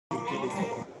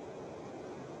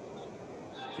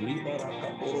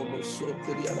Libaraka Orobo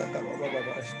Sokuria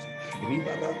Kabababast,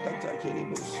 Libaraka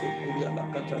Takiribo Sokuria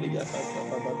Lakatalia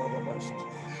Kabababast,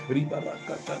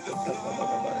 Libaraka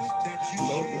Takabababast.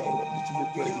 Lord, you are worthy to be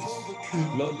praised.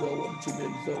 Lord, you are worthy to be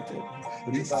exalted.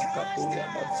 Libaraka Puria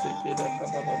Matsekeda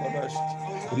Kabababast,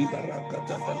 Libaraka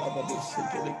Takalabado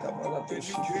Sekele Kabalato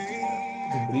Shikutia,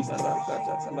 Libaraka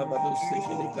Takalabado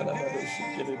Sekele Kalabado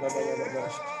Shikele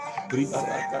Babababast,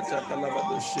 Libaraka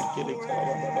Takalabado Shikele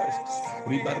Kabababast.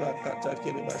 Ribarakata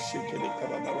keleba shekele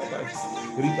kabababa.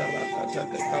 Ribarakata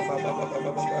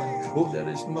kabababa. Oh, there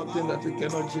is nothing that you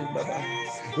cannot change, Baba.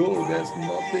 Oh, there's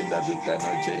nothing that you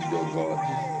cannot change, oh God.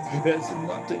 There's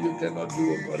nothing you cannot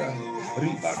do, oh God.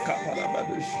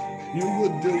 Ribakaparabadush. You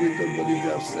would do it, oh God, if you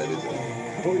have said it.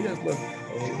 Oh, yes, Lord. Oh.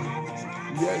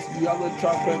 Yes, you have a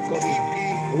track record.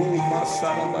 Oh,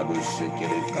 Masara Badu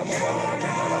Shekere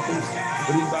Kababalados,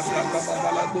 Ribaka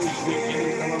Kababalados,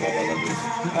 Shekere Kababalados.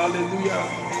 Hallelujah.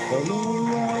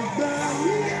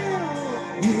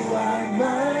 You are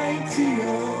mighty,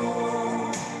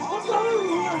 oh.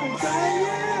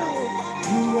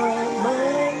 You are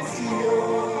mighty,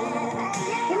 oh.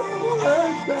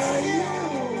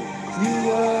 You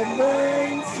are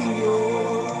mighty, oh.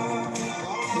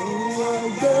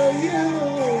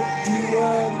 You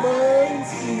are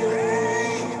mighty,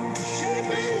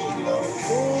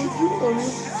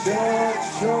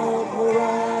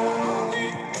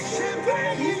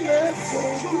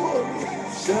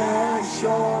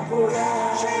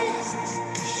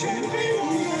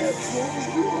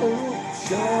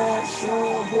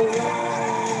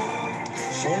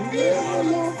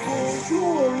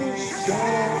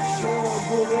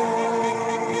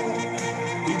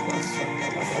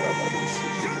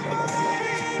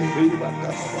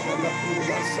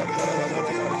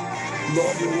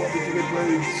 Lord, you want to be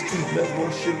praised. Let's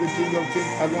worship the King of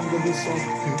Kings along with this song.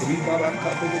 You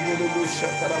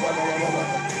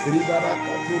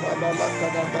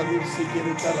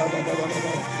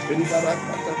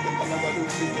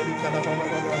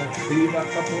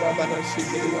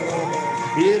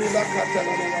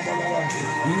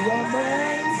are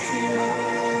mighty.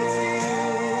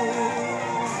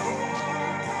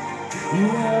 You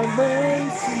are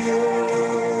mighty.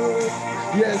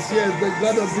 Yes, the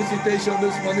God of visitation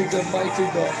this morning is a mighty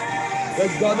God. The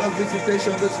God of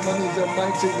visitation this morning is a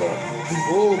mighty God.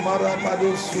 Oh,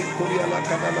 Marabado Sukuria la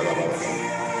Kanala.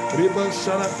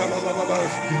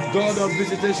 God of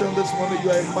visitation this morning,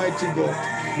 you are a mighty God.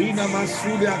 Ina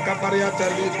Masudia Kapariata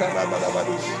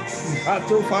Lekanabados.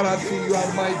 Ato Farati, you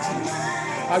are mighty.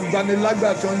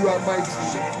 Agbanilagaton, you are mighty.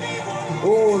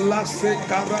 Oh, Lase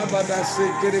Karabada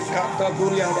Sekere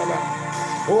Kataburiabala.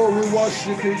 Oh, we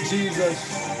worship you, Jesus.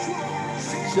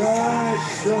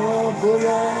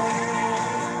 Shashobura.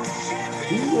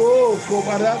 Oh,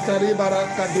 Kobarata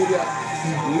Ribaraka Duria.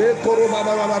 Le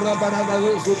Korobababababababa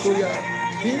Zoturia.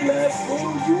 Ile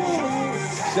Koyu.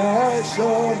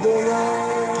 Shashobura.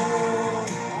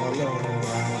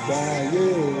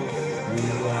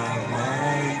 You are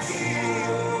mighty.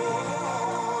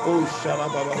 Oh,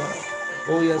 Shalababa.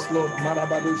 Oh, yes, Lord.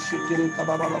 Marabado Shikiri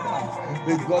Kabababa.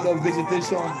 The God of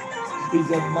visitation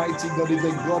is a mighty God, is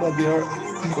the God of the earth.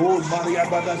 Oh, Maria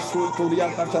Bada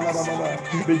Sotoria Katalababa.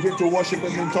 Begin to worship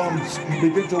him in tongues.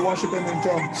 Begin to worship him in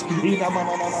tongues. Ina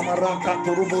Mama Maraka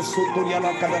Turubo Sotoria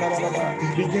Katalababa.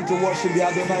 Begin to worship the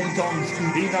Adonai in tongues.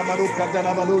 Ina Maruka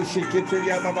Dalabado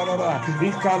Shikitiria Baba.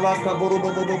 Ikalaka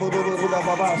Borobo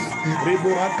Babas.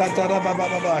 Ribura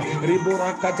Katarababa.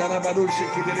 Ribura Katarabado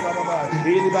Shikiri Baba.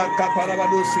 Iriba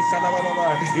Kaparabado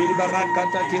Sikalababa.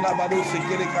 Iribarakata Kilabado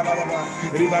Sikiri Kalababa.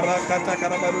 Ribarakata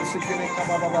Karabado Sikiri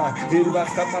Kalababa.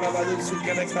 Iribaka Parabado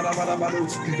Sikiri Kalababa.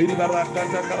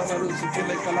 Iribarakata Karabado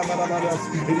Sikiri Kalababa.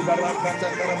 Iribarakata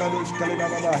Karabado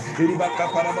Kalababa. Iribaka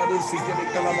Parabado Sikiri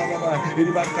Kalababa.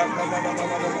 Iribaka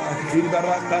Kalababa.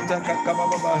 Iribarakata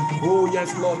Kakababa. Oh,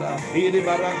 yes, Lord.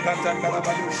 Iribarakata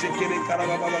Karabado Sikiri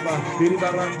Kalababa.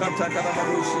 Iribarakata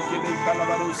Karabado Sikiri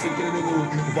Kalabado Sikiri.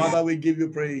 Father, we give you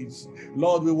praise.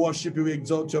 Lord, we worship you, we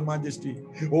exalt your majesty.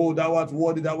 Oh, thou art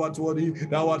worthy, thou art worthy,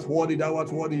 thou art worthy, thou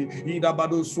art worthy.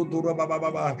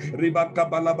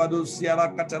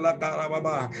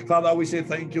 Father, we say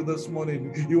thank you this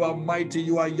morning. You are mighty,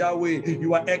 you are Yahweh,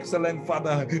 you are excellent,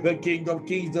 Father, the King of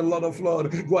Kings, the Lord of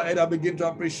Lords. Go ahead and begin to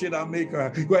appreciate our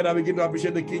Maker. Go ahead and begin to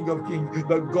appreciate the King of Kings,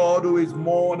 the God who is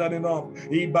more than enough.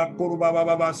 You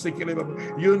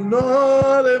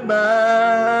know the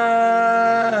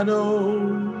man,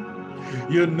 oh.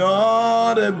 You're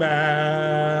not a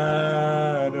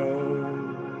man,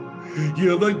 oh.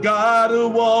 You're the God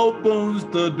who opens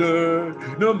the door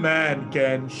no man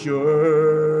can shut.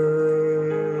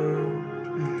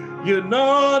 You're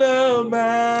not a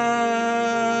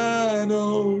man,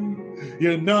 oh.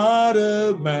 You're not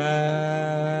a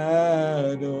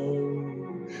man,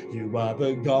 oh. You are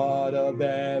the God of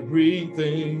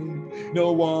everything.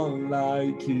 No one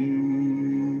like you.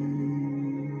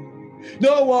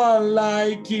 No one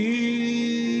like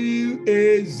you,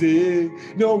 is it?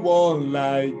 No one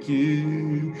like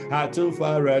you,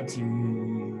 Atofarati.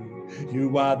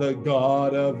 You are the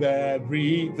God of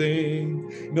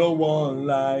everything. No one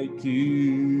like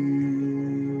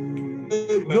you.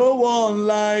 No one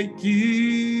like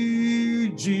you,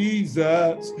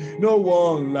 Jesus. No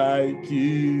one like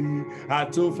you,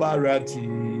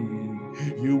 Atofarati.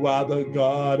 You are the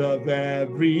God of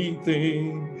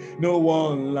everything. No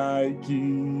one like you.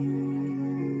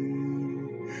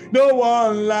 No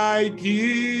one like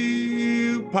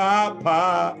you,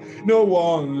 Papa. No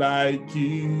one like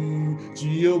you,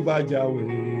 Jehovah Yahweh.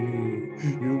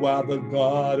 You are the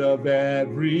God of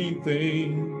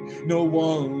everything. No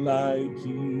one like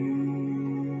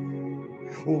you.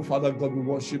 Oh, Father God, we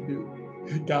worship you.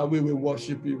 Yahweh, we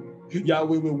worship you.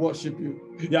 Yahweh, we worship you.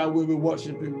 Yahweh, we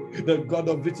worship you. The God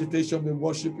of visitation, we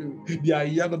worship you. The I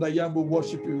am that I am, we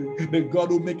worship you. The God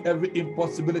who make every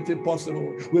impossibility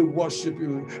possible, we worship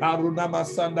you.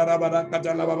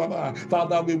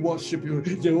 Father, we worship you.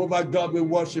 Jehovah God, we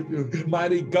worship you.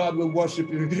 Mighty God, we worship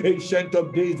you. Ancient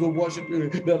of days, we worship you.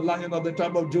 The Lion of the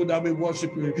tribe of Judah, we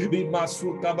worship you.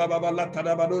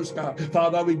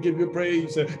 Father, we give you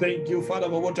praise. Thank you, Father,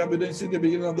 for what I've been doing since the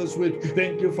beginning of this week.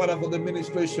 Thank you, Father, for the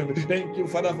ministration. Thank you,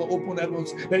 Father, for open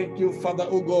heavens. Thank you, Father,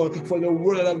 oh God, for the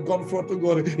word that has gone forth, oh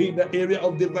God, in the area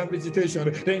of divine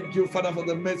visitation. Thank you, Father, for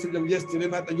the message of yesterday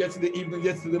night and yesterday evening,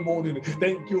 yesterday morning.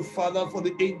 Thank you, Father, for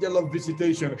the angel of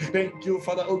visitation. Thank you,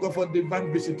 Father, oh God, for divine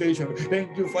visitation.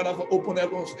 Thank you, Father, for open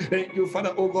heavens. Thank you,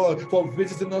 Father, oh God, for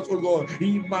visiting us, oh God.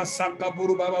 You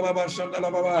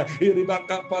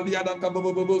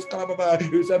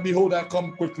said, behold, I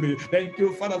come quickly. Thank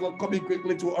you, Father, for coming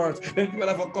quickly to us. Thank you,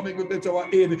 Father, for coming quickly to our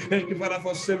aid. Thank you, Father,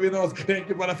 for saving us. Thank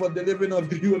you, Father, for delivering us.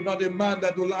 You are not a man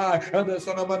that will lie, and the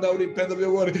Son of Man that will repent of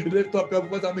your word. Lift up your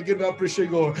voice and begin to appreciate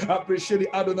God. Appreciate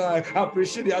the Adonai.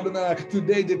 Appreciate the Adonai.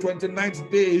 Today, the 29th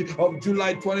day of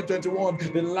July 2021,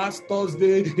 the last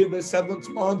Thursday in the 7th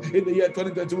month in the year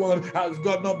 2021. Has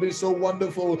God not been so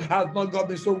wonderful? Has not God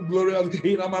been so glorious?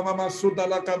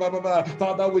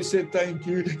 Father, we say thank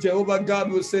you. Jehovah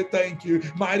God will say thank you.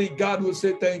 Mighty God will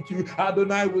say thank you.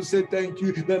 Adonai will say thank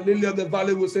you. The Lily of the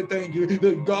Valley will say thank you.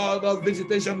 The God of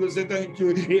visitation will say thank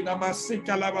you.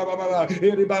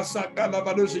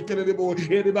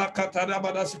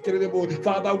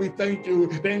 Father, we thank you.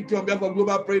 Thank you on behalf of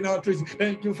Global Prayer Outreach.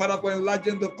 Thank you, Father, for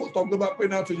enlarging the coast of Global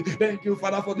Prayer Outreach. Thank you,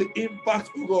 Father, for the impact,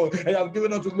 oh God, I have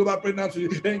given us to Global Prayer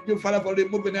Outreach. Thank you, Father, for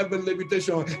removing every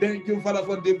limitation. Thank you, Father,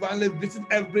 for divinely visiting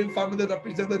every family that are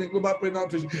presented in Global Prayer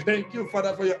Outreach. Thank you,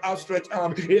 Father, for your outstretched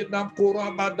arm.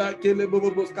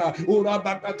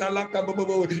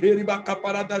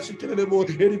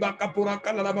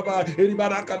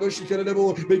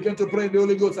 Begin to pray in the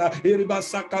Holy Ghost.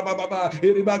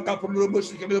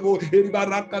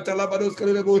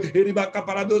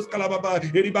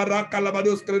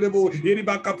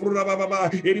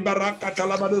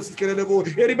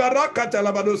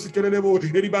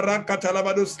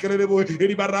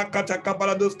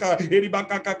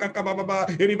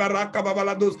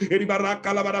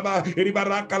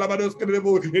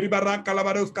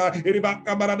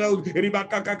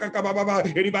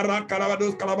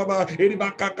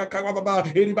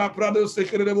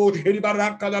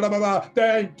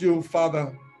 Thank you,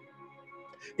 Father.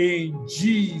 In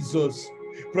Jesus'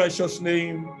 precious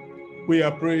name, we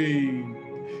are praying.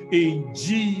 In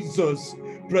Jesus'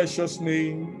 precious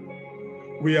name,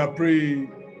 we are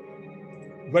praying.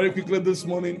 Very quickly this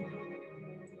morning,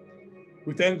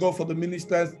 we thank God for the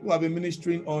ministers who have been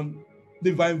ministering on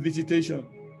divine visitation.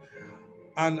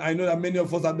 And I know that many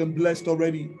of us have been blessed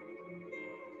already.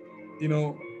 You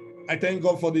know, I thank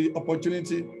God for the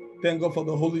opportunity. Thank God for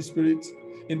the Holy Spirit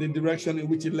in the direction in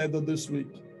which He led us this week.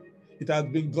 It has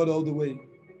been God all the way.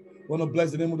 I want to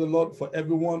bless the name of the Lord for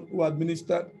everyone who has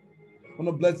ministered. I want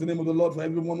to bless the name of the Lord for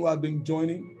everyone who has been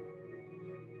joining.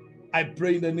 I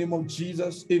pray in the name of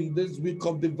Jesus in this week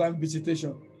of divine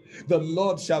visitation, the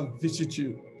Lord shall visit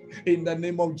you in the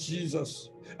name of Jesus.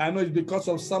 I know it's because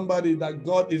of somebody that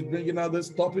God is bringing out this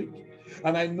topic.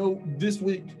 And I know this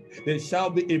week there shall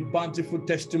be a bountiful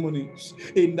testimonies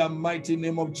in the mighty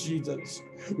name of Jesus.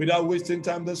 Without wasting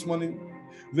time this morning,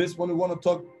 we want to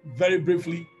talk very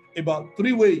briefly about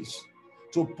 3 ways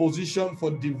to position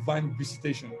for divine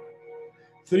visitation.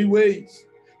 3 ways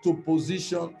to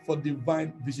position for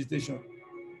divine visitation.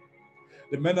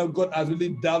 The man of God has really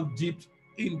delved deep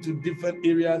into different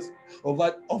areas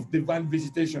of divine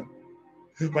visitation.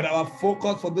 But our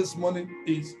focus for this morning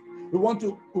is we want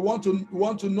to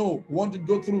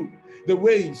go through the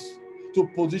ways to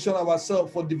position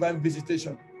ourselves for divine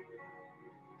visitation.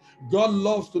 God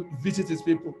loves to visit his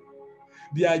people.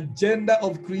 The agenda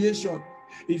of creation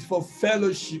is for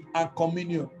fellowship and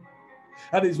communion.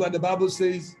 That is why the Bible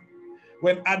says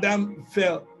when Adam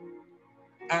fell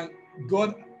and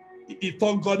he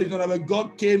thought God is not available,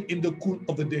 God came in the cool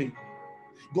of the day.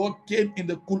 God came in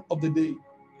the cool of the day.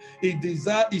 His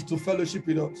desire is to fellowship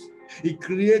with us. He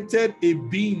created a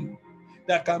being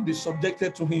that can be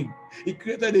subjected to him. He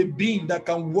created a being that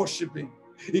can worship him.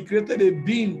 He created a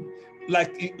being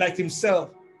like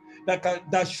himself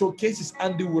that showcases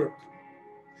handiwork.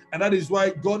 And that is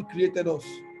why God created us.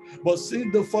 But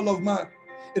since the fall of man,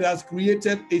 it has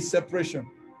created a separation.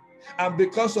 And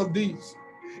because of this,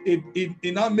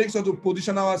 it now makes us to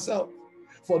position ourselves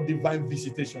for divine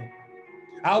visitation.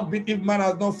 Albeit if man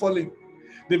has not fallen,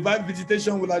 divine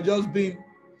visitation will have just been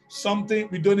something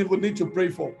we don't even need to pray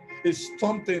for. It's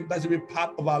something that should be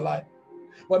part of our life.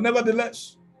 But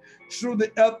nevertheless, through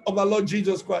the help of our Lord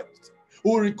Jesus Christ,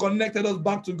 who reconnected us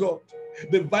back to God,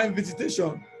 divine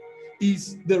visitation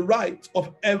is the right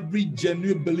of every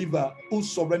genuine believer who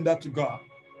surrendered to God.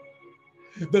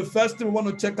 The first thing we want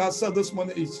to check ourselves this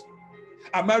morning is,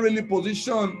 am I really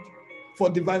positioned for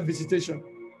divine visitation?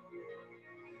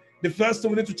 The first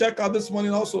thing we need to check out this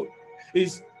morning also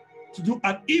is to do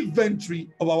an inventory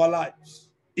of our lives.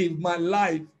 Is my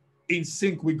life in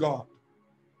sync with God?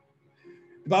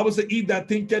 The Bible says, he that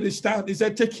thinketh is stand, he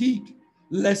said, take heed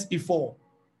lest he fall.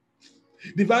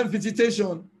 Divine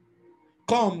visitation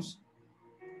comes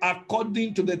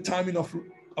according to the timing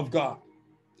of God.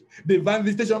 Divine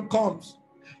visitation comes.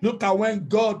 Look at when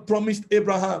God promised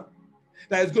Abraham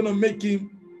that he's going to make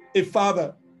him a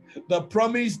father. The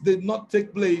promise did not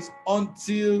take place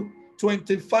until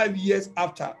 25 years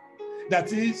after.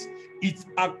 That is, it's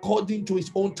according to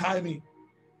his own timing,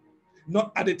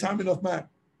 not at the timing of man.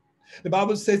 The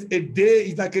Bible says a day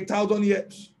is like 1,000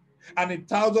 years, and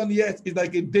 1,000 years is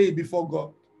like a day before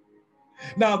God.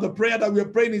 Now, the prayer that we're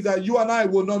praying is that you and I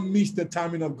will not miss the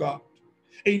timing of God.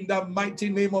 In the mighty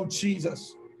name of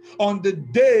Jesus, on the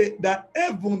day that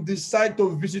heaven decides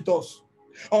to visit us,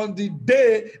 on the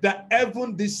day that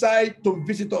heaven decides to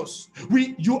visit us,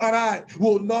 you and I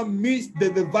will not miss the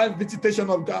divine visitation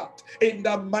of God. In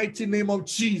the mighty name of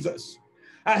Jesus.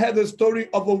 I heard the story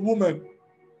of a woman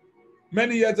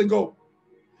many years ago.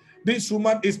 This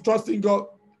woman is trusting God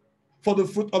for the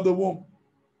fruit of the womb.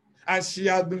 And she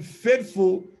has been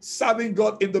faithful serving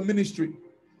God in the ministry.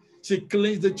 She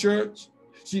cleans the church.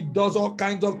 She does all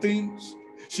kinds of things.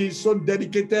 She's so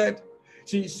dedicated.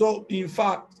 She's so, in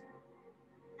fact,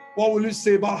 what will you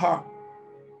say about her?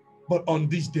 But on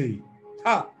this day,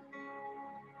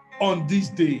 on this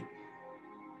day,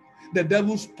 the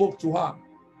devil spoke to her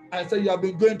and said, you have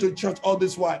been going to church all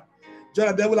this while.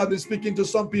 Just the devil has been speaking to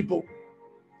some people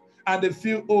and they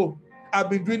feel, oh, I've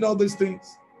been doing all these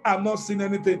things. I've not seen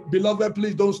anything. Beloved,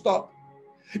 please don't stop.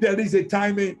 There is a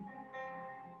timing.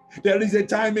 There is a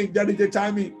timing. There is a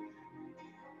timing.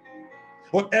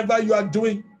 Whatever you are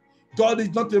doing, God is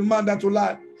not a man that will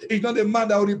lie. He's not a man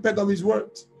that will repent of his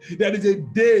words. There is a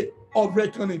day of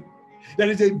reckoning. There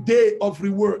is a day of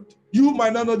reward. You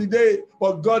might not know the day,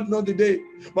 but God knows the day.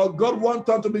 But God wants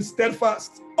us to be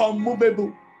steadfast,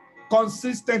 unmovable,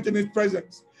 consistent in his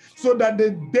presence, so that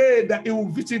the day that he will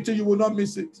visit you, you will not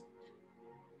miss it.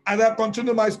 As I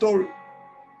continue my story,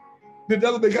 the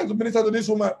devil began to minister to this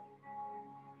woman.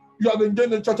 You have been going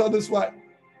to church all this while.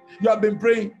 You have been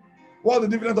praying. What's the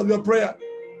difference of your prayer?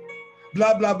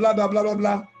 Blah, blah, blah, blah, blah, blah,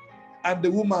 blah. And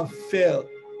the woman fell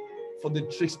for the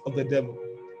tricks of the devil.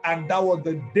 And that was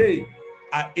the day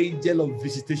an angel of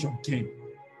visitation came.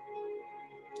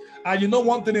 And you know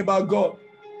one thing about God,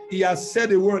 he has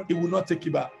said a word, he will not take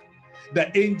it back.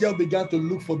 The angel began to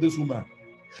look for this woman.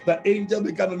 The angel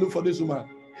began to look for this woman.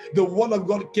 The word of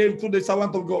God came through the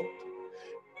servant of God.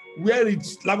 Where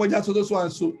it's language to this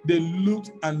one, so they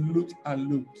looked and looked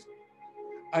and looked.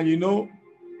 And you know,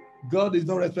 God is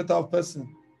not a respecter of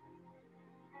person.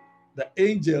 The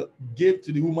angel gave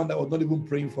to the woman that was not even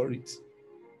praying for it.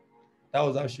 That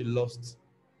was how she lost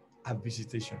her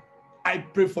visitation. I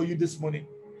pray for you this morning.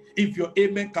 If your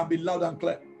amen can be loud and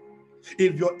clear,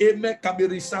 if your amen can be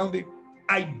resounding,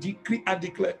 I decree and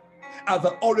declare, as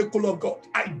the oracle of God,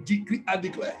 I decree and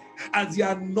declare, as the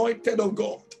anointed of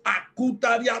God,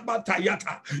 kutaria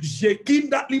batayata.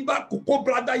 Jekinda liba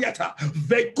kukobrada yata.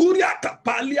 Vekuria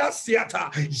kapalia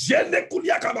siata. Jene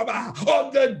kulia kababa.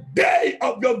 On the day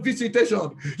of your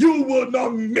visitation, you will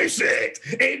not miss it.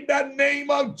 In the name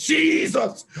of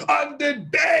Jesus. On the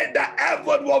day that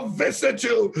heaven will visit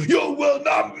you, you will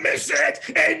not miss it.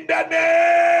 In the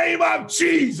name of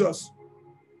Jesus.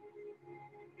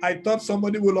 I thought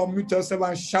somebody will unmute yourself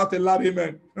and shout a loud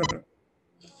amen.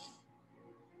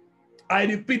 I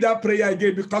repeat that prayer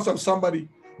again because of somebody.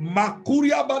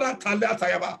 Makuria bara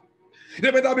tayaba.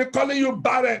 They may not be calling you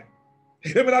barren.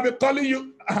 They may not be calling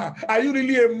you, are you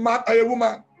really a man or a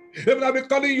woman? They may not be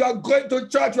calling you are going to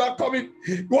church, you are coming.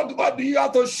 What do you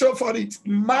have to show for it?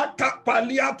 Maka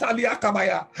palia talia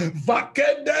kabaya.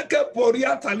 Vakendeke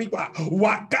poria taliba.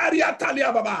 Wakaria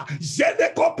talia baba.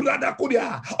 Jeneko prada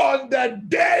kudia. On the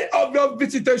day of your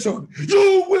visitation,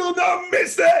 you will not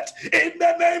miss it in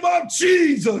the name of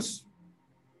Jesus.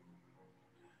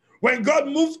 When God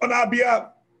moves on our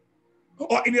behalf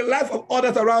or in the life of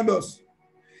others around us,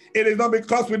 it is not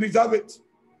because we deserve it.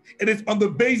 It is on the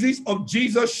basis of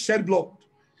Jesus' shed blood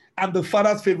and the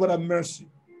Father's favor and mercy.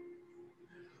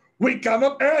 We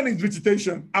cannot earn his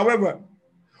visitation. However,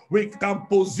 we can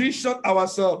position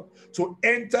ourselves to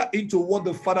enter into what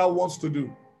the Father wants to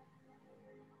do.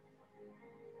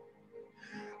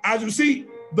 As you see,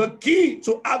 the key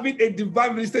to having a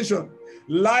divine visitation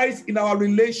lies in our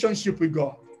relationship with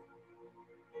God.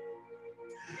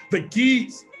 The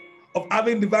keys of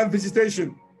having divine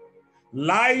visitation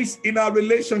lies in our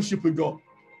relationship with God.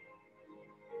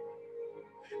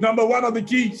 Number one of the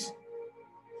keys,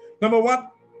 number one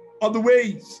of the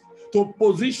ways to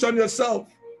position yourself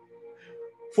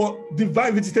for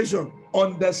divine visitation,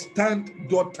 understand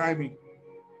God timing.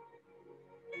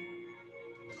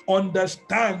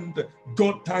 Understand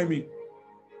God timing.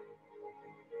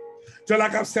 So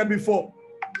like I've said before,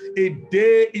 a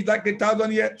day is like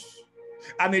 1,000 years,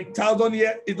 and 1,000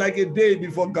 years is like a day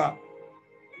before God.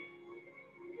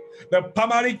 The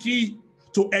primary key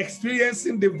to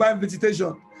experiencing divine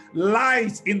visitation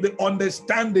lies in the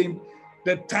understanding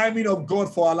the timing of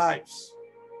God for our lives.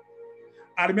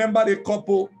 I remember a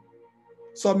couple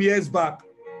some years back.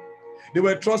 They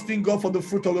were trusting God for the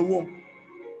fruit of the womb.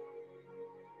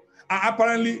 And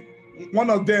apparently,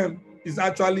 one of them is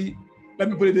actually, let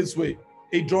me put it this way,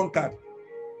 a drunkard.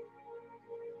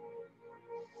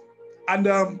 And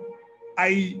I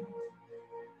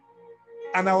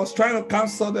was trying to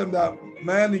counsel them that,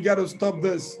 man, you got to stop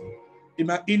this. It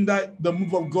might hinder the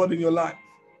move of God in your life.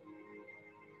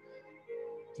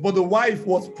 But the wife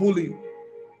was pulling.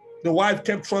 The wife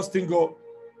kept trusting God.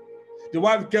 The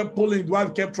wife kept pulling. The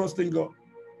wife kept trusting God.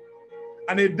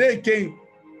 And a day came,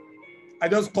 I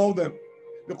just called them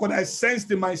because I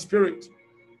sensed in my spirit.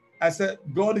 I said,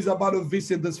 God is about to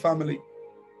visit this family.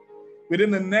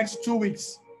 Within the next 2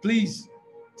 weeks, please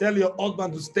tell your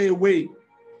husband to stay away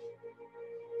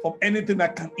from anything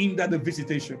that can hinder the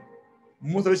visitation.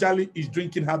 Most especially his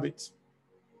drinking habits.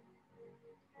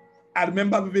 I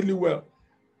remember vividly well.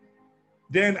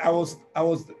 Then I was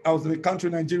in the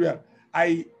country, Nigeria.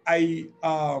 I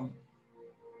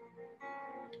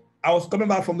was coming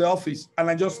back from the office and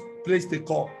I just placed a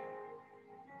call.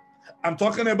 I'm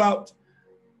talking about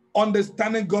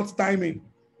understanding God's timing.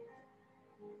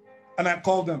 And I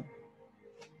called them.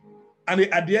 And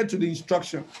they adhered to the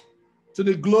instruction. To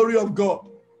the glory of God.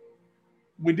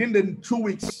 Within the 2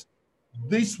 weeks,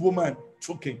 this woman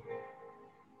took him.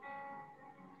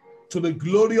 To the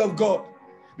glory of God.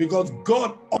 Because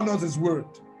God honors his word.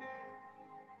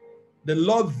 The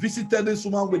Lord visited this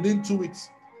woman within 2 weeks.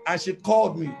 And she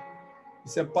called me. He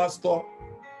said, Pastor,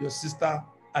 your sister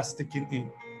has taken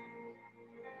in.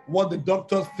 What the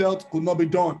doctors felt could not be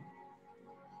done.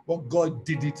 But God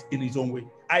did it in his own way.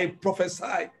 I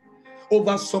prophesy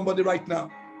over somebody right now.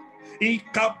 In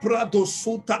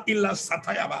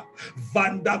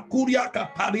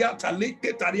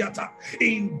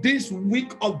this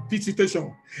week of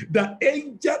visitation, the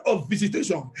angel of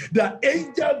visitation, the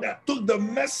angel that took the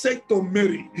message to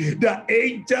Mary, the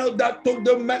angel that took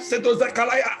the message to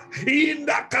Zechariah, in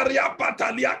the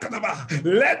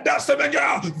let that same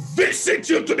angel visit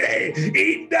you today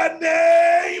in the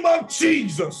name of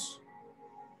Jesus.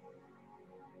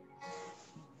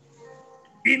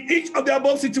 In each of the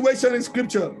above situations in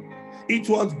scripture, it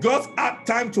was God's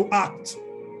time to act.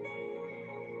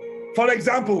 For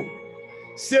example,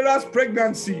 Sarah's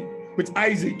pregnancy with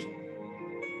Isaac.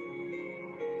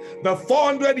 The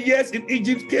 400 years in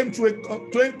Egypt came to a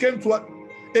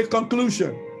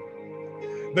conclusion.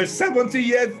 The 70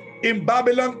 years in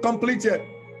Babylon completed.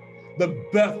 The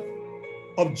birth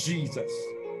of Jesus.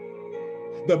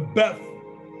 The birth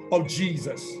of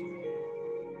Jesus.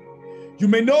 You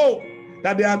may know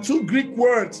that there are two Greek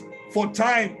words for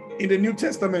time in the New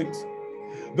Testament.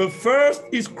 The first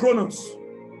is chronos.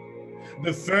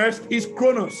 The first is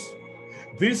chronos.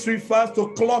 This refers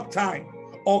to clock time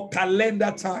or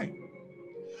calendar time.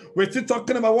 We're still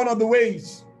talking about one of the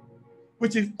ways,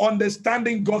 which is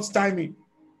understanding God's timing.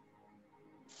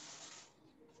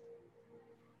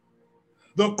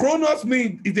 The chronos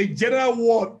means is a general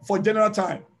word for general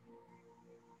time.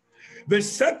 The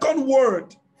second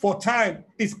word for time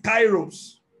is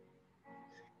kairos.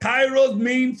 Kairos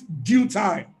means due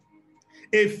time,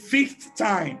 a fixed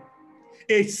time,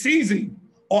 a season,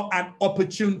 or an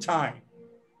opportune time.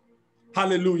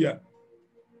 Hallelujah.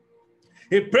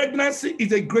 A pregnancy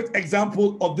is a great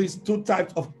example of these two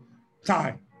types of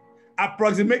time.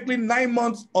 Approximately 9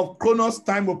 months of chronos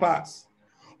time will pass,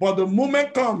 but the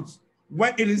moment comes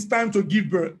when it is time to give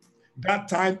birth. That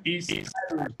time is the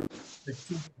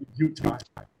due time.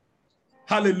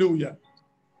 Hallelujah.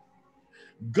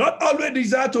 God always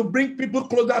desires to bring people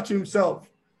closer to himself,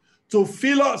 to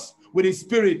fill us with his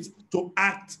spirit, to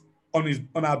act on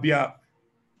our behalf.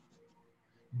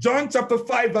 John chapter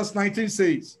 5 verse 19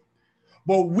 says,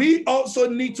 but we also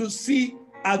need to see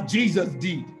as Jesus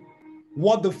did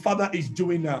what the Father is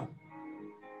doing now.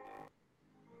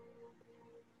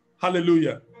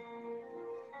 Hallelujah.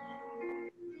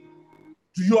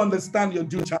 Do you understand your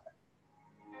due time?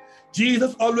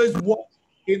 Jesus always walked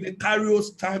in the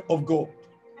kairos time of God,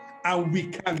 and we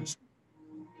can't.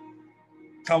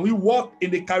 Can we walk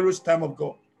in the kairos time of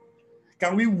God?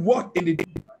 Can we walk in the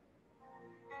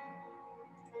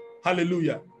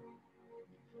hallelujah?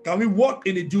 Can we walk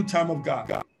in the due time of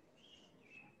God?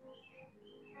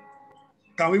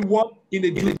 Can we walk in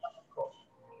the due time of God?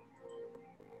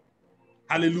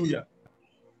 Hallelujah.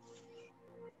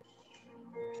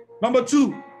 Number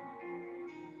two,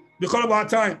 because of our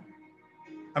time,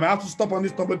 I may have to stop on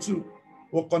this number two.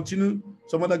 We'll continue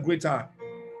some other great time.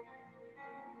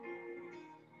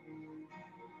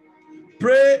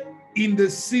 Pray in the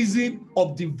season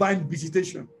of divine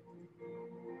visitation.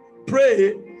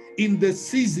 Pray in the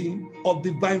season of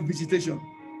divine visitation.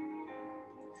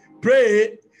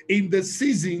 Pray in the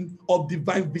season of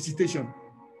divine visitation.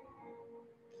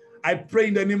 I pray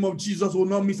in the name of Jesus, we'll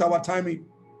not miss our timing.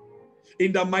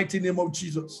 In the mighty name of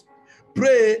Jesus.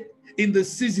 Pray in the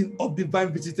season of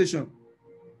divine visitation.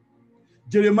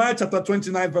 Jeremiah chapter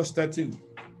 29 verse 13.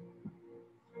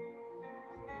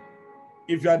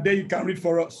 If you are there, you can read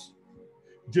for us.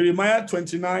 Jeremiah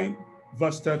 29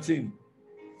 verse 13.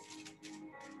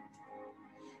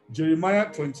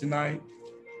 Jeremiah 29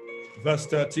 verse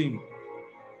 13.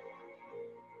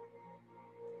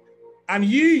 And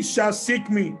ye shall seek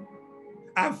me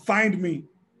and find me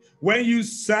when you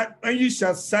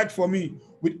shall search for me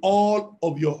with all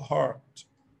of your heart.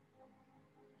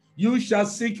 You shall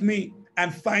seek me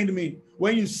and find me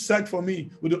when you search for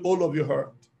me with all of your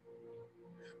heart.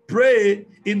 Pray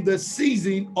in the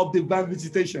season of divine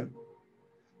visitation.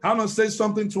 I'm going to say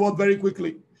something to us very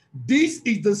quickly. This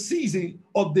is the season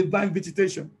of divine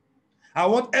visitation. I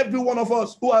want every one of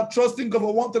us who are trusting God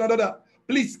for one another,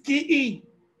 please key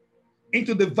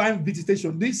into divine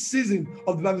visitation. This season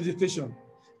of divine visitation.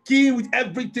 Key in with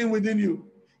everything within you.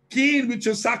 Key in with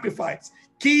your sacrifice.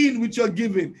 Key in with your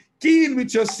giving. Key in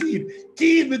with your seed.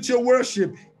 Key in with your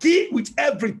worship. Key with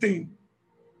everything.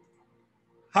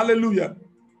 Hallelujah.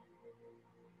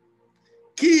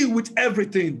 Key with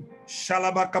everything.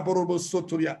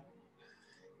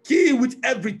 Key with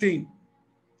everything.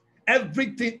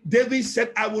 Everything. David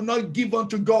said, I will not give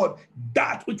unto God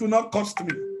that which will not cost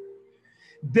me.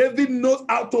 David knows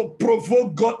how to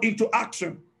provoke God into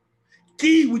action.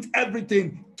 Key with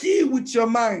everything. Key with your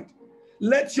mind.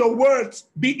 Let your words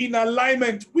be in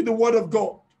alignment with the word of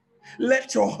God.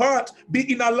 Let your heart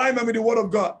be in alignment with the word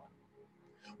of God.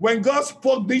 When God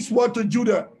spoke this word to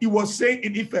Judah, he was saying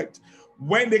in effect,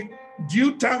 when the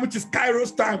due time, which is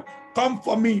Kairos time, come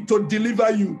for me to deliver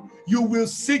you, you will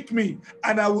seek me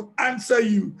and I will answer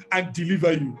you and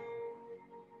deliver you.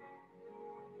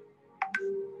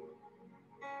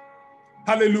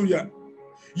 Hallelujah.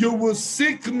 You will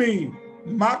seek me.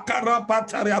 This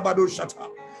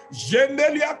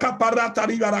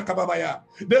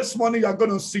morning you are going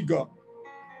to see God.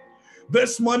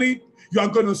 This morning you are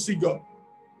going to see God.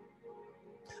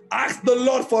 Ask the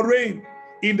Lord for rain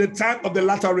in the time of the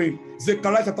latter rain.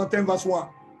 Zechariah chapter 10 verse 1.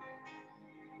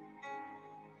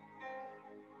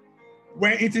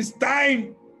 When it is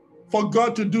time for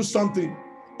God to do something,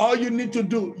 all you need to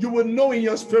do, you will know in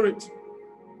your spirit.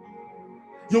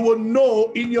 You will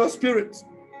know in your spirit.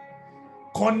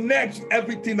 Connect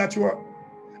everything that you are.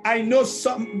 I know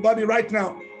somebody right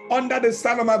now, under the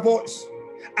sound of my voice,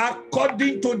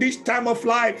 according to this time of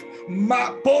life.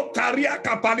 Mapotaria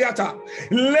kapaliata,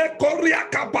 lekoria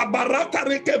kapabarata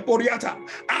reke poriata.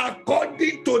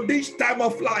 According to this time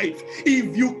of life,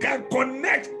 if you can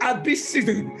connect at this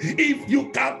season, if you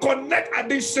can connect at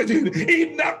this season,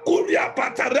 in the kuria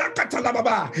pataria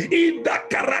katalababa, in the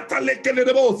karata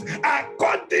lekelebos,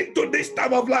 according to this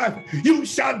time of life, you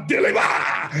shall deliver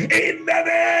in the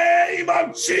name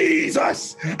of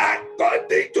Jesus.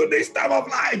 According to this time of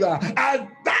life, and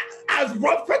that as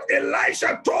Prophet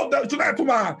Elisha told them tonight,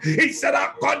 he said,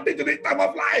 according to the time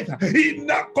of life,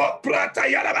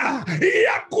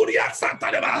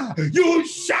 you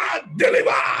shall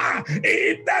deliver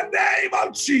in the name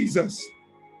of Jesus.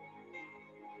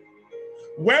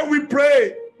 When we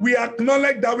pray, we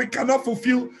acknowledge that we cannot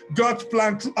fulfill God's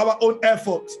plan through our own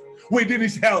efforts. We need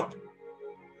His help.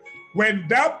 When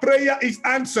that prayer is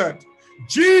answered,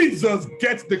 Jesus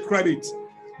gets the credit,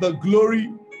 the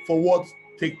glory for what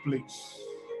takes place.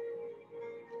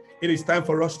 It is time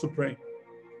for us to pray.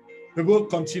 We will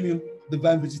continue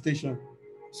divine visitation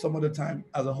some other time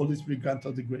as the Holy Spirit grants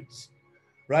us the grace.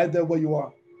 Right there where you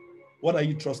are, what are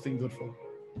you trusting God for?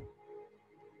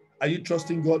 Are you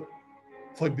trusting God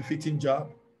for a befitting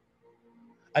job?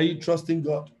 Are you trusting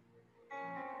God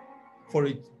for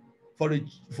an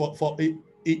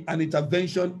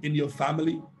intervention in your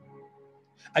family?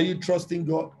 Are you trusting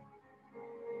God?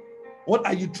 What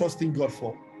are you trusting God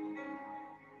for?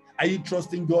 Are you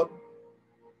trusting God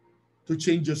to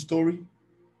change your story?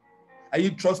 Are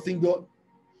you trusting God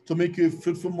to make you a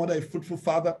fruitful mother, a fruitful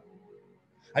father?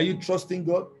 Are you trusting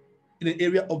God in an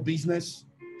area of business?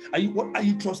 What are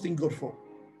you trusting God for?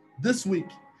 This week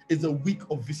is a week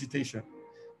of visitation.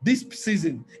 This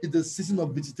season is the season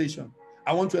of visitation.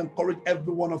 I want to encourage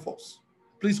every one of us.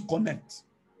 Please connect.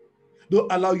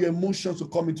 Don't allow your emotions to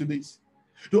come into this.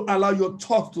 Don't allow your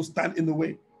thoughts to stand in the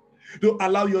way. Don't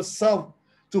allow yourself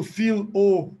to feel,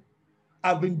 oh,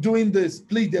 I've been doing this.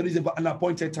 Please, there is an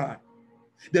appointed time.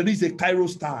 There is a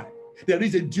Kairos time. There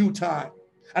is a due time.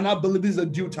 And I believe this is a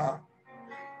due time.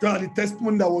 God, the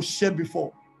testimony that was shared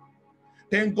before.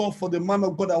 Thank God for the man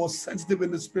of God that was sensitive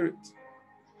in the spirit.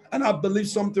 And I believe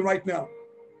something right now.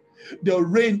 The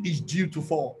rain is due to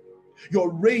fall. Your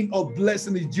rain of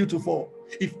blessing is due to fall.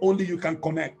 If only you can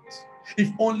connect.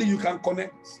 If only you can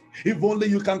connect. If only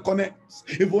you can connect.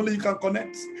 If only you can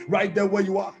connect. Right there where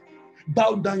you are.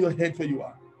 Bow down your head where you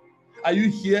are. Are you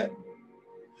here?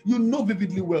 You know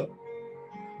vividly well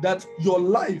that your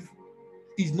life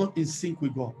is not in sync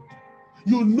with God.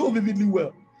 You know vividly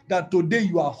well that today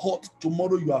you are hot,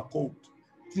 tomorrow you are cold.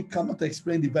 You cannot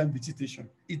explain divine visitation.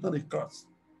 It's not a curse.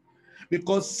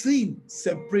 Because sin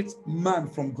separates man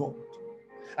from God.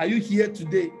 Are you here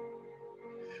today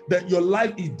that your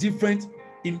life is different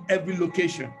in every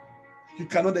location? You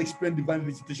cannot explain divine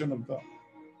visitation of God.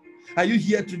 Are you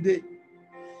here today?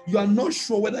 You are not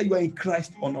sure whether you are in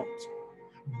Christ or not.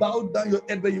 Bow down your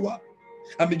head where you are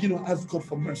and begin to ask God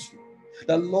for mercy.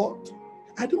 The Lord,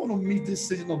 I don't want to miss this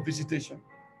season of visitation.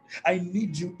 I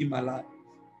need you in my life.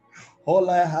 All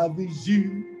I have is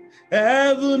you,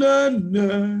 heaven and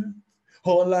earth.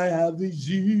 All I have is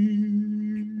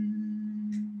you.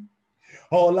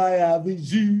 All I have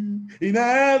is you in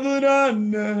heaven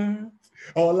and earth.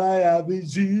 All I have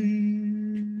is you.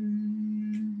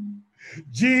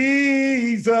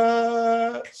 Jesus,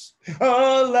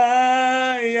 all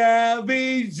I have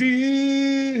is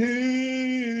you.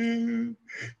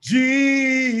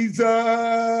 Jesus,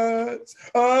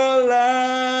 all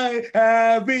I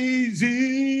have is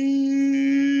you.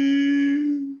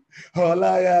 All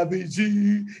I have is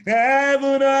you,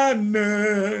 heaven and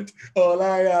earth. All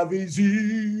I have is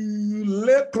you.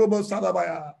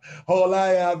 All I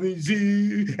have is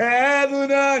you,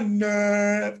 heaven and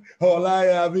earth. All I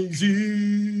have is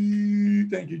you.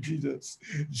 Thank you, Jesus.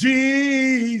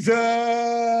 Jesus,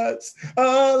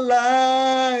 all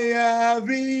I have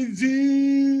is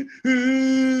you.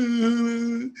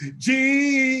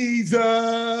 Jesus,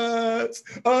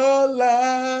 all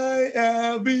I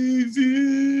have is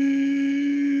you.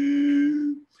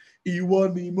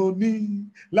 Ìwọ ni mo ní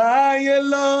láyé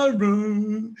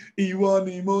lọ́run, ìwọ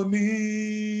ni mo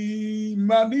ní,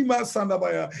 Manima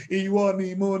Sandabaya, ìwọ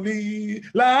ni mo ní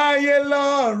láyé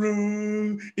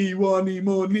lọ́run, ìwọ ni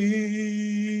mo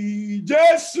ní.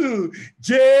 Jésù,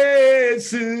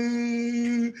 Jésù,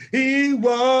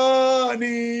 ìwọ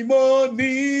ni mo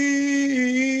ní.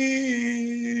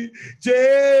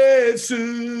 Jésù,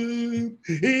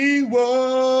 ìwọ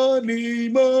ni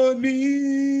mo ní.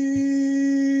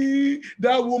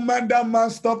 That woman, that man,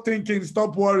 stop thinking,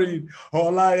 stop worrying.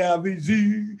 All I have is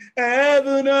you,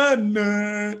 heaven and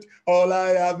earth. All I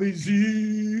have is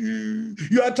you.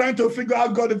 You are trying to figure out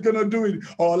how God is going to do it.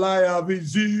 All I have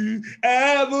is you,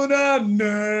 heaven and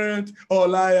earth.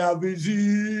 All I have is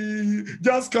you.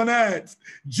 Just connect.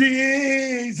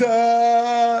 Jesus,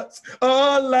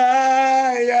 all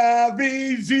I have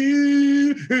is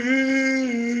you.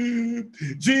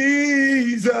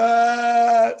 Jesus,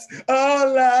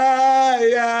 all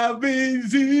I have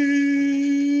is you.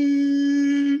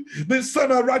 The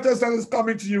Son of Righteousness is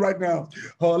coming to you right now.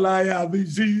 All I have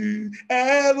is you,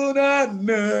 heaven and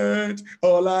earth.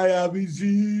 All I have is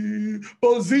you.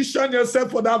 Position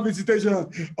yourself for that visitation.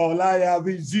 All I have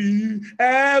is you,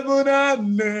 heaven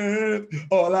and earth.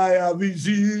 All I have is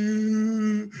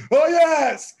you. Oh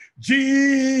yes,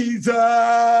 Jesus,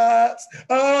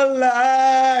 all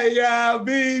I have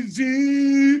is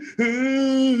you.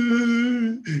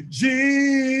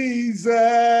 Jesus,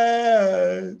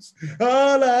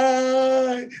 all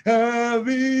I have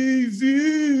is you.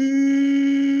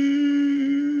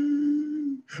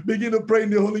 Begin to pray in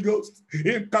the Holy Ghost.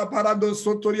 It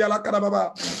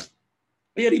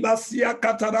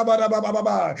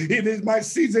is my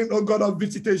season, oh God, of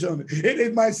visitation. It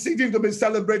is my season to be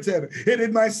celebrated. It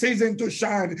is my season to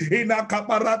shine.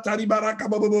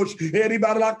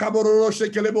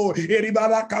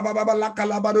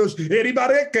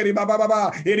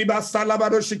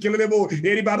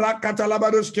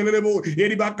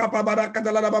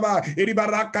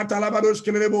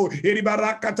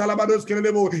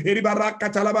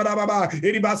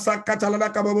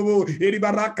 Eribaraka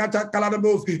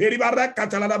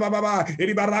talada baba,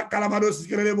 Eribaraka lamados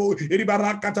kelebo,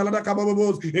 Eribaraka talada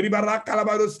kababos, Eribaraka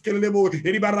lamados kelebo,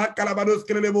 Eribaraka lamados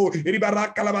kelebo,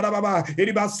 Eribaraka labada baba,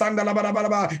 Eribasanda labada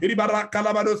baba, Eribaraka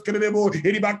lamados kelebo,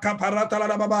 Eribaka parata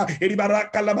la baba,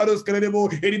 Eribaraka lamados kelebo,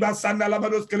 Eribasanda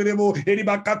lamados kelebo,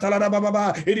 Eribaka talada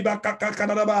baba, Eribaka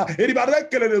kanada, Eribaraka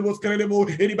kelebo,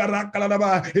 Eribaraka la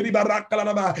baba, Eribaraka la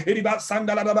baba,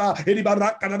 Eribasanda la baba,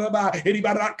 Eribaraka la baba,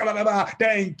 Eribaraka la baba.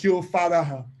 Thank you,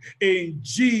 Father. In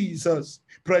Jesus'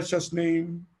 precious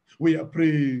name, we are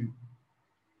praying.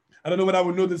 I don't know whether I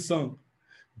will know this song.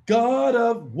 God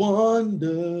of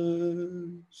wonders,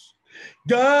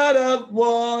 God of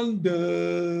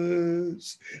wonders,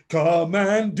 come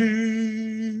and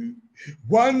do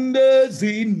wonders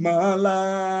in my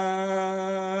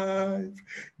life.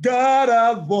 God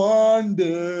of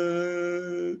wonders,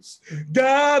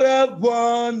 God of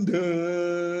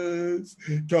wonders,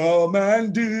 come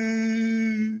and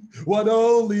do what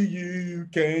only you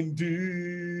can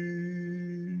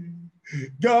do.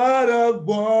 God of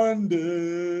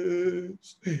wonders,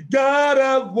 God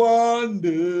of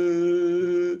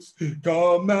wonders,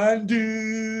 come and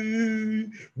do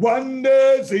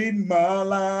wonders in my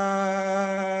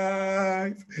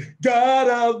life. God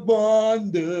of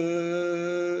wonders,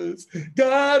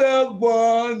 God of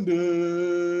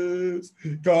wonders,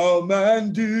 come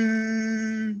and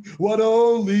do what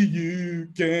only you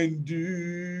can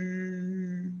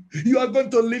do. You are going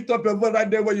to lift up your voice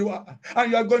right there where you are,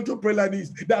 and you are going to pray like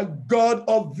this: that God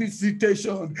of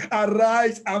visitation,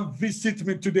 arise and visit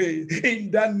me today.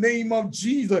 In the name of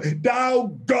Jesus,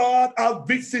 thou God of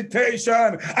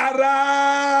visitation,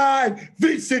 arise,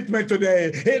 visit me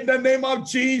today. In the name of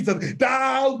Jesus,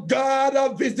 thou God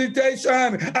of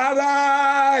visitation,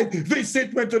 arise,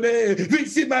 visit me today.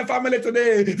 Visit my family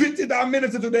today. Visit our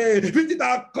ministry today. Visit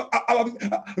our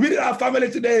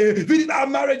family today. Visit our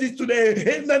marriages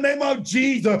today. In the name of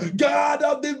Jesus, God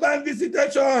of divine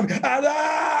visitation,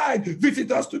 arise,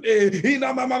 visit us today.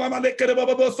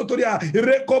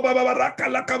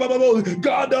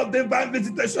 God of divine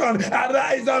visitation,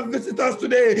 arise and visit us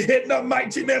today. In the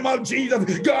mighty name of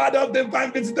Jesus, God of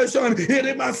divine visitation, God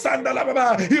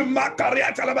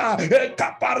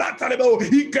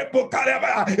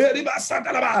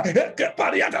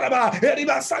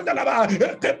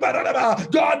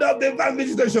of divine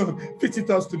visitation, visit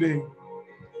us today.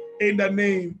 In the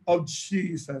name of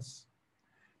Jesus.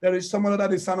 There is someone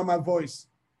that is the sound of my voice.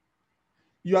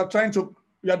 You are trying to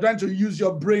use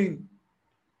your brain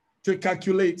to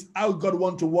calculate how God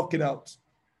wants to work it out.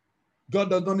 God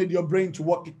does not need your brain to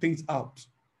work things out.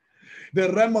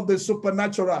 The realm of the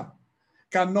supernatural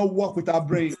cannot work with our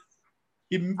brain.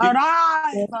 It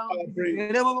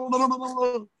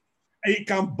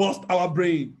can bust our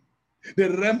brain.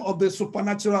 The realm of the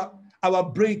supernatural, our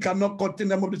brain cannot contain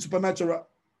the realm of the supernatural.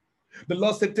 The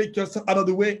Lord said, take yourself out of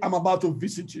the way. I'm about to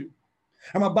visit you.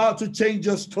 I'm about to change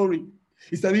your story.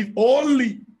 He said, if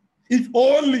only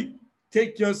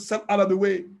take yourself out of the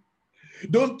way.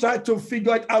 Don't try to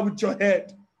figure it out with your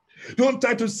head. Don't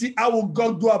try to see how will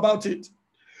God go about it.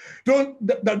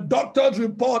 The doctor's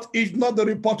report is not the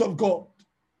report of God.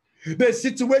 The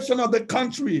situation of the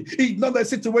country is not the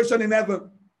situation in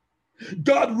heaven.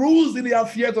 God rules in the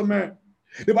affairs of man.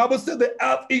 The Bible says the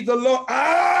earth is the Lord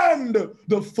and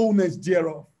the fullness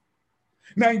thereof.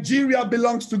 Nigeria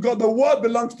belongs to God. The world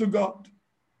belongs to God.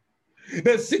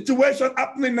 The situation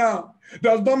happening now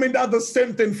does not mean that's the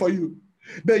same thing for you.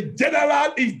 The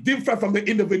general is different from the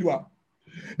individual.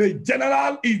 The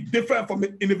general is different from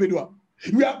the individual.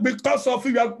 Because of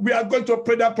you, we are going to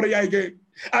pray that prayer again.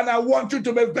 And I want you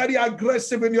to be very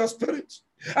aggressive in your spirit.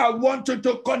 I want you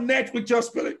to connect with your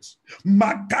spirit.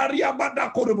 Makaria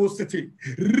Badakorobo City.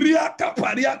 Ria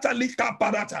Kapariata Lika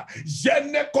Parata.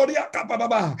 Jene Korea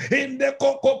Kapababa. Inde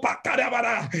Koko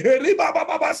Pakarabara. Riba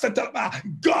Baba Setaba.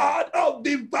 God of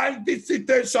divine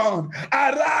visitation.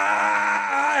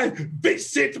 Arise.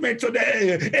 Visit me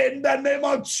today. In the name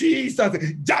of Jesus.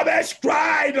 Jabez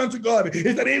cried unto God. He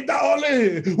said, if thou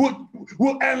only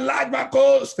would enlarge my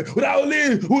coast, would I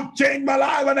only would change my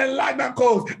life and enlarge my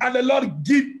coast. And the Lord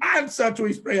give answer to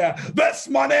his prayer. This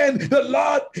morning, the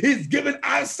Lord is giving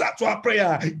answer to our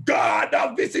prayer. God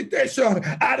of visitation,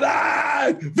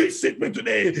 arise, visit me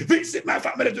today, visit my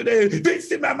family today,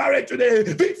 visit my marriage today,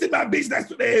 visit my business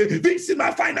today, visit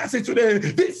my finances today,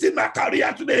 visit my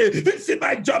career today, visit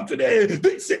my job today,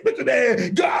 visit me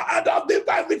today. God of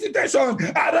divine visitation,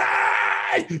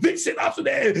 arise, visit us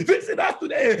today, visit us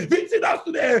today, visit us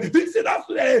today, visit us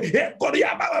today.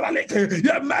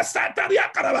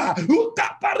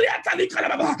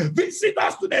 Visit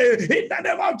us today in the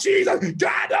name of Jesus.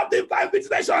 God of divine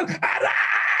visitation,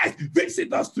 arise,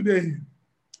 visit us today.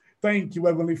 Thank you,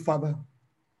 Heavenly Father.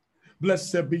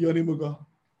 Blessed be your name, O God.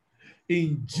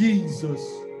 In Jesus'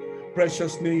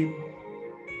 precious name,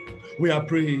 we are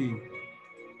praying.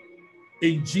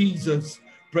 In Jesus'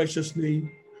 precious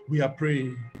name, we are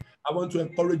praying. I want to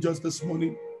encourage us this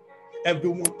morning,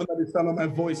 everyone under the sound of my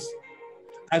voice,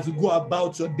 as you go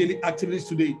about your daily activities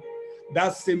today.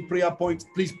 That same prayer point,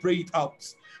 please pray it out.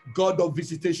 God of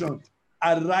visitation,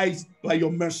 arise by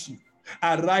your mercy.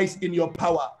 Arise in your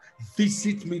power.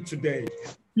 Visit me today.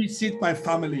 Visit my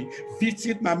family.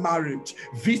 Visit my marriage.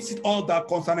 Visit all that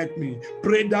concerneth me.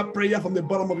 Pray that prayer from the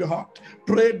bottom of your heart.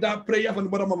 Pray that prayer from the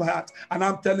bottom of your heart. And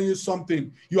I'm telling you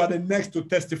something. You are the next to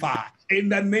testify. In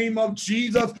the name of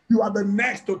Jesus, you are the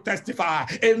next to testify.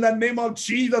 In the name of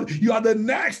Jesus, you are the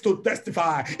next to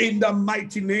testify. In the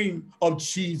mighty name of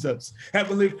Jesus.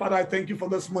 Heavenly Father, I thank you for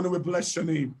this morning. We bless your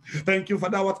name. Thank you for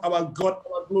that, what our God,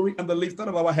 our glory, and the lifter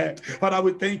of our head. Father,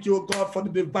 we thank you, O God, for the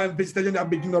divine visitation that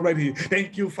begun already.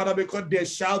 Thank you, Father, because there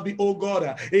shall be, oh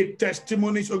God, a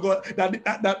testimony, oh God,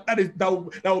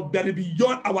 that will be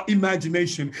beyond our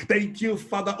imagination. Thank you,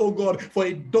 Father, oh God, for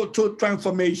a total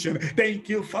transformation. Thank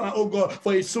you, Father, oh God,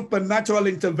 for a supernatural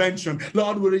intervention.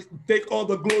 Lord, we take all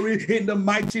the glory in the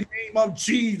mighty name of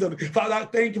Jesus. Father,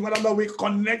 thank you, Father, Lord, we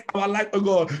connect our life, oh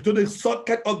God, to the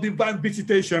socket of divine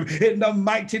visitation in the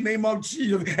mighty name of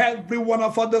Jesus. Every one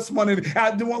of us this morning,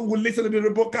 everyone who listen to the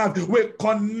broadcast, we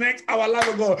connect our life,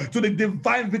 oh God, to the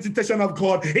divine visitation of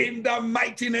God in the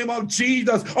mighty name of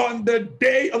Jesus. On the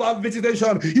day of our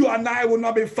visitation, you and I will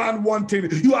not be found wanting.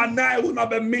 You and I will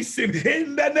not be missing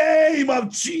in the name of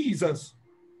Jesus.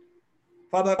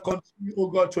 Father, continue, oh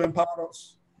God, to empower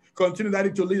us. Continue,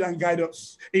 Daddy, to lead and guide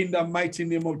us in the mighty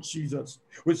name of Jesus.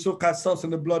 We soak ourselves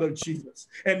in the blood of Jesus.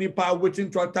 Any power waiting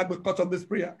to attack because of this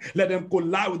prayer, let them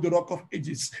collide with the rock of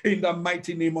ages in the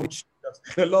mighty name of Jesus.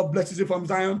 The Lord blesses you from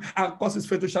Zion and causes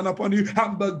faith to shine upon you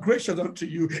and be gracious unto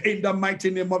you in the mighty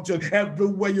name of Jesus.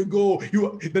 Everywhere you go,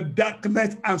 the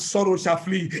darkness and sorrow shall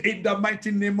flee in the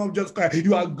mighty name of Jesus Christ.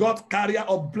 You are God's carrier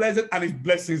of blessings and his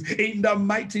blessings in the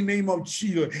mighty name of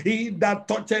Jesus. He that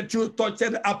touched you touched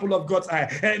the apple of God's eye.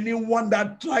 Anyone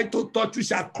that tried to touch you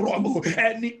shall crumble.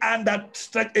 Any hand that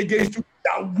stretched against you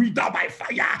shall wither by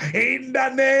fire in the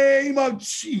name of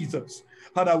Jesus.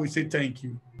 Father, we say thank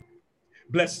you.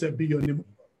 Blessed be your name.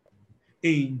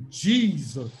 In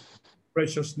Jesus'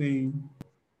 precious name,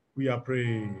 we are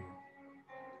praying.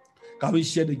 Can we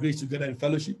share the grace together in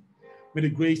fellowship? May the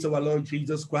grace of our Lord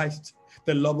Jesus Christ,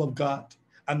 the love of God,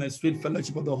 and the sweet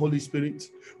fellowship of the Holy Spirit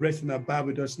rest and abide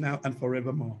with us now and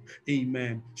forevermore.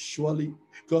 Amen. Surely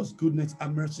God's goodness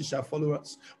and mercy shall follow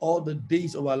us all the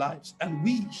days of our lives, and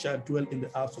we shall dwell in the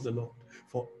house of the Lord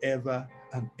forever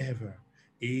and ever.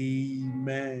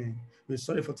 Amen. We're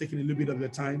sorry for taking a little bit of your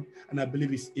time, and I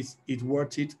believe it's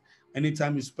worth it.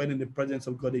 Anytime you spend in the presence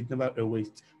of God, it's never a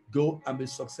waste. Go and be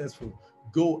successful.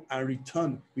 Go and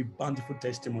return with bountiful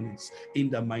testimonies in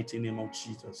the mighty name of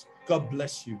Jesus. God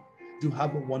bless you. Do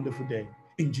have a wonderful day.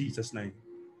 In Jesus' name,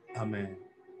 amen.